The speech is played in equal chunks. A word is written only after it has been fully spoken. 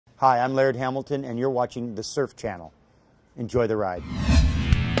Hi, I'm Laird Hamilton, and you're watching the Surf Channel. Enjoy the ride.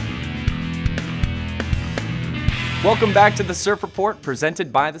 Welcome back to the Surf Report,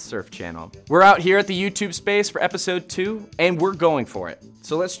 presented by the Surf Channel. We're out here at the YouTube space for episode 2, and we're going for it.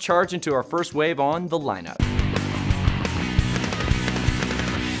 So let's charge into our first wave on the lineup.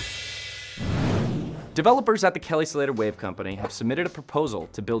 Developers at the Kelly Slater Wave Company have submitted a proposal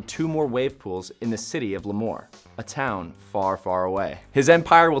to build 2 more wave pools in the city of Lemoore, a town far, far away. His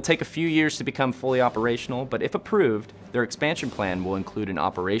empire will take a few years to become fully operational, but if approved, their expansion plan will include an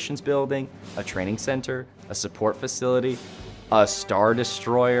operations building, a training center, a support facility, a Star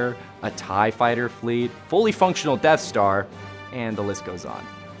Destroyer, a TIE Fighter fleet, fully functional Death Star, and the list goes on.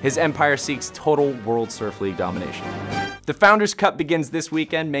 His empire seeks total World Surf League domination. The Founders Cup begins this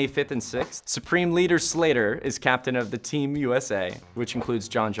weekend, May 5th and 6th. Supreme Leader Slater is captain of the Team USA, which includes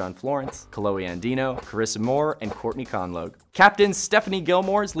John Florence, Chloe Andino, Carissa Moore, and Courtney Conlogue. Captain Stephanie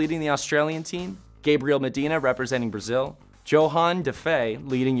Gilmore is leading the Australian team, Gabriel Medina representing Brazil, Johan DeFay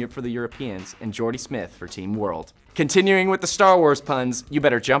leading for the Europeans, and Jordy Smith for Team World. Continuing with the Star Wars puns, you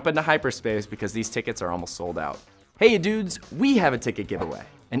better jump into hyperspace because these tickets are almost sold out. Hey you dudes, we have a ticket giveaway.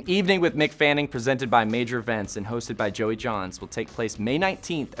 An evening with Mick Fanning presented by Major Events and hosted by Joey Johns will take place May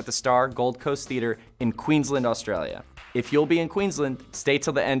 19th at the Star Gold Coast Theatre in Queensland, Australia. If you'll be in Queensland, stay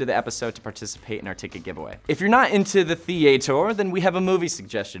till the end of the episode to participate in our ticket giveaway. If you're not into the theater, then we have a movie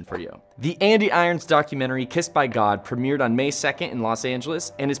suggestion for you. The Andy Irons documentary Kissed by God premiered on May 2nd in Los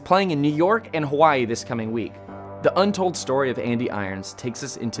Angeles and is playing in New York and Hawaii this coming week. The untold story of Andy Irons takes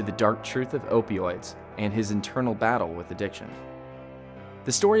us into the dark truth of opioids and his internal battle with addiction.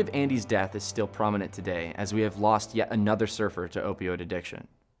 The story of Andy's death is still prominent today as we have lost yet another surfer to opioid addiction.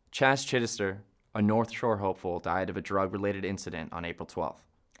 Chaz Chittister, a North Shore hopeful, died of a drug-related incident on April 12th.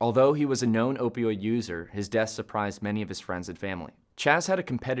 Although he was a known opioid user, his death surprised many of his friends and family. Chaz had a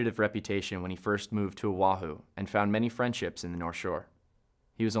competitive reputation when he first moved to Oahu and found many friendships in the North Shore.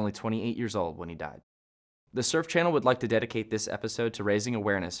 He was only 28 years old when he died. The Surf Channel would like to dedicate this episode to raising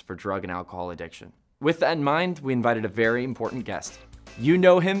awareness for drug and alcohol addiction. With that in mind, we invited a very important guest. You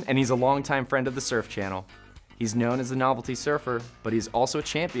know him, and he's a longtime friend of the Surf Channel. He's known as the novelty surfer, but he's also a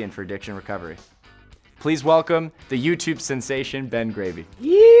champion for addiction recovery. Please welcome the YouTube sensation, Ben Gravy.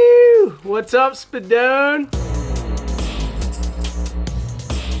 You! What's up, Spadone?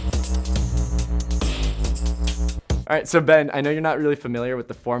 All right, so Ben, I know you're not really familiar with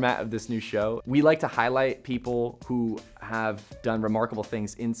the format of this new show. We like to highlight people who have done remarkable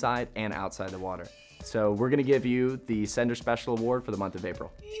things inside and outside the water. So we're gonna give you the Sender Special Award for the month of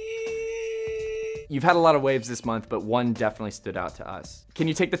April. You've had a lot of waves this month, but one definitely stood out to us. Can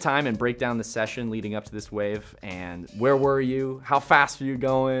you take the time and break down the session leading up to this wave? And where were you? How fast were you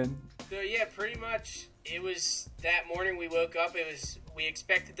going? So yeah, pretty much it was that morning we woke up. We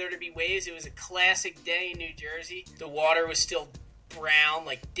expected there to be waves. It was a classic day in New Jersey. The water was still brown,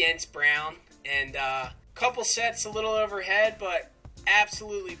 like dense brown, and couple sets a little overhead, but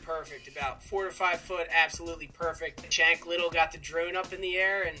absolutely perfect. About 4 to 5 foot, absolutely perfect. Shank Little got the drone up in the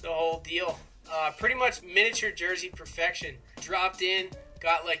air and the whole deal. Pretty much miniature Jersey perfection. Dropped in,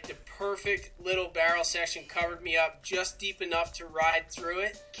 got like the perfect little barrel section, covered me up just deep enough to ride through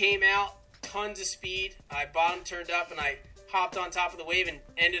it. Came out, tons of speed. I bottom turned up and I hopped on top of the wave and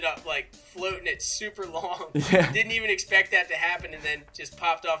ended up like floating it super long. Yeah. Didn't even expect that to happen, and then just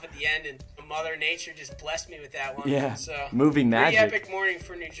popped off at the end, and Mother Nature just blessed me with that one. Yeah, so movie magic. Pretty epic morning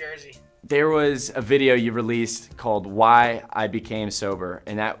for New Jersey. There was a video you released called Why I Became Sober,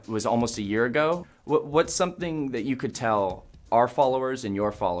 and that was almost a year ago. What's something that you could tell our followers and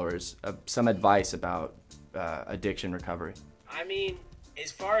your followers, some advice about addiction recovery? I mean,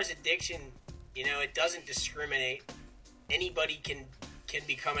 as far as addiction, you know, it doesn't discriminate. Anybody can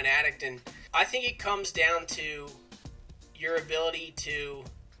become an addict, and I think it comes down to your ability to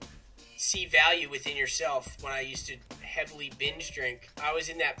see value within yourself. When I used to heavily binge drink, I was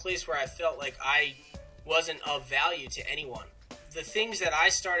in that place where I felt like I wasn't of value to anyone. The things that I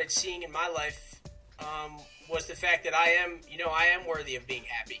started seeing in my life was the fact that I am worthy of being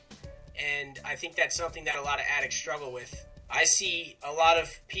happy, and I think that's something that a lot of addicts struggle with. I see a lot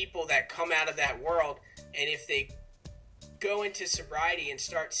of people that come out of that world, and if they go into sobriety and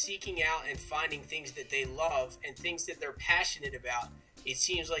start seeking out and finding things that they love and things that they're passionate about, it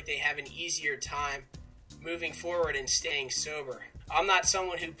seems like they have an easier time moving forward and staying sober. I'm not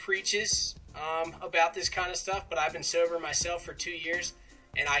someone who preaches about this kind of stuff, but I've been sober myself for 2 years,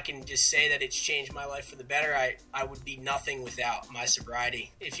 and I can just say that it's changed my life for the better. I would be nothing without my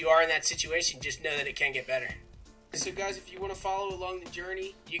sobriety. If you are in that situation, just know that it can get better. So guys, if you want to follow along the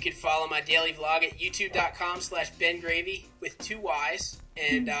journey, you can follow my daily vlog at youtube.com/BenGravy with 2 Y's.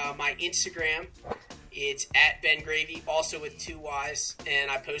 And my Instagram, it's at BenGravy, also with 2 Y's.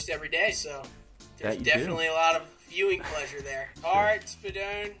 And I post every day, so there's definitely a lot of viewing pleasure there. All right,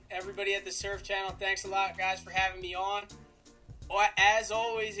 Spadone, everybody at the Surf Channel, thanks a lot, guys, for having me on. Well, as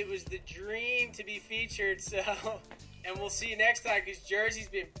always, it was the dream to be featured, so... And we'll see you next time, because Jersey's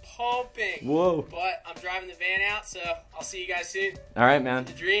been pumping. Whoa. But I'm driving the van out, so I'll see you guys soon. All right, man.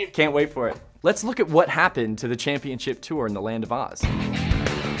 The dream. Can't wait for it. Let's look at what happened to the championship tour in the land of Oz.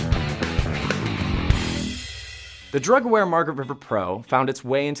 The drug-aware Margaret River Pro found its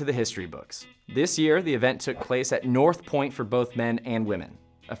way into the history books. This year, the event took place at North Point for both men and women,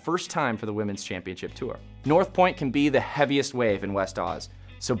 a first time for the Women's Championship Tour. North Point can be the heaviest wave in West Oz,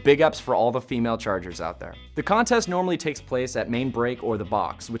 so big ups for all the female chargers out there. The contest normally takes place at Main Break or the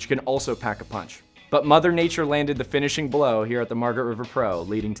Box, which can also pack a punch. But Mother Nature landed the finishing blow here at the Margaret River Pro,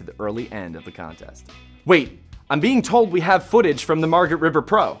 leading to the early end of the contest. Wait, I'm being told we have footage from the Margaret River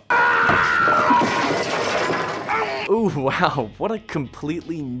Pro. Ooh, wow, what a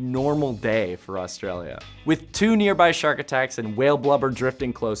completely normal day for Australia. With 2 nearby shark attacks and whale blubber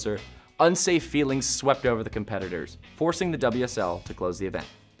drifting closer, unsafe feelings swept over the competitors, forcing the WSL to close the event.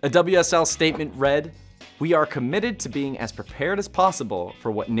 A WSL statement read, "We are committed to being as prepared as possible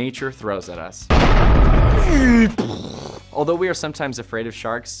for what nature throws at us." Although we are sometimes afraid of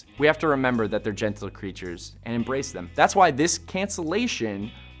sharks, we have to remember that they're gentle creatures and embrace them. That's why this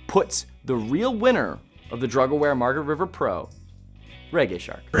cancellation puts the real winner of the drug-aware Margaret River Pro, Reggae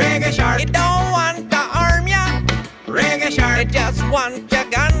Shark. Reggae Shark, you don't want to arm ya. Reggae Shark, you just want your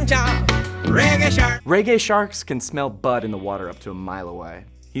ganja. Reggae Shark. Reggae sharks can smell bud in the water up to a mile away.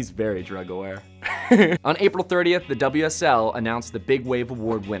 He's very drug-aware. On April 30th, the WSL announced the Big Wave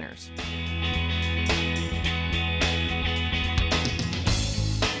Award winners.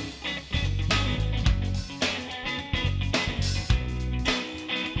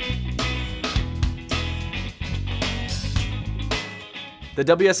 The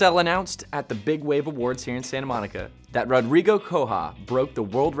WSL announced at the Big Wave Awards here in Santa Monica that Rodrigo Coja broke the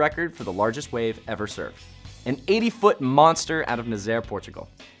world record for the largest wave ever surfed, an 80-foot monster out of Nazaré, Portugal.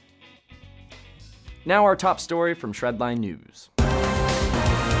 Now our top story from Shredline News.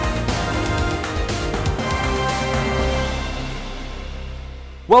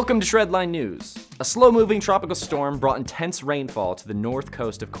 Welcome to Shredline News. A slow-moving tropical storm brought intense rainfall to the north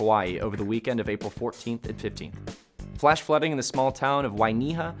coast of Kauai over the weekend of April 14th and 15th. Flash flooding in the small town of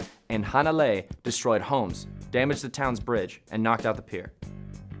Wainiha and Hanalei destroyed homes, damaged the town's bridge, and knocked out the pier.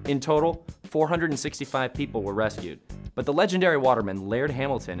 In total, 465 people were rescued, but the legendary waterman Laird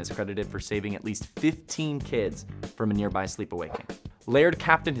Hamilton is credited for saving at least 15 kids from a nearby sleepaway camp. Laird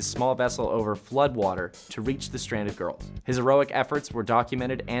captained his small vessel over floodwater to reach the stranded girls. His heroic efforts were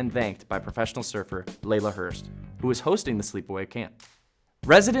documented and thanked by professional surfer Layla Hurst, who was hosting the sleepaway camp.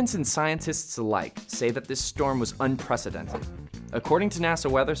 Residents and scientists alike say that this storm was unprecedented. According to NASA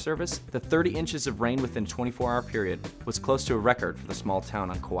Weather Service, the 30 inches of rain within a 24-hour period was close to a record for the small town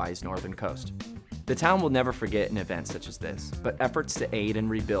on Kauai's northern coast. The town will never forget an event such as this, but efforts to aid and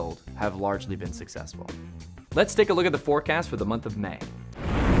rebuild have largely been successful. Let's take a look at the forecast for the month of May.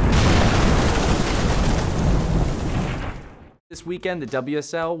 This weekend, the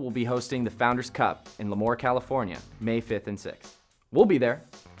WSL will be hosting the Founders Cup in Lemoore, California, May 5th and 6th. We'll be there.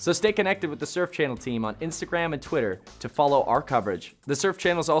 So stay connected with the Surf Channel team on Instagram and Twitter to follow our coverage. The Surf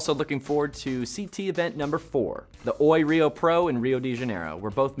Channel is also looking forward to CT event number 4, the Oi Rio Pro in Rio de Janeiro, where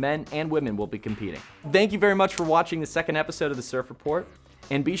both men and women will be competing. Thank you very much for watching the second episode of the Surf Report.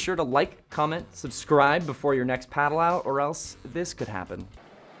 And be sure to like, comment, subscribe before your next paddle out, or else this could happen.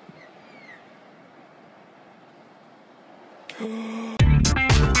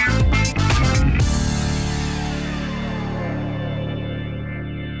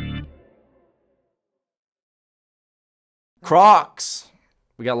 Crocs!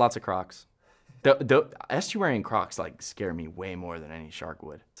 We got lots of Crocs. The estuarine Crocs like scare me way more than any shark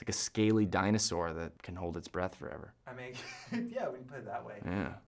would. It's like a scaly dinosaur that can hold its breath forever. I mean, yeah, we can put it that way. Yeah.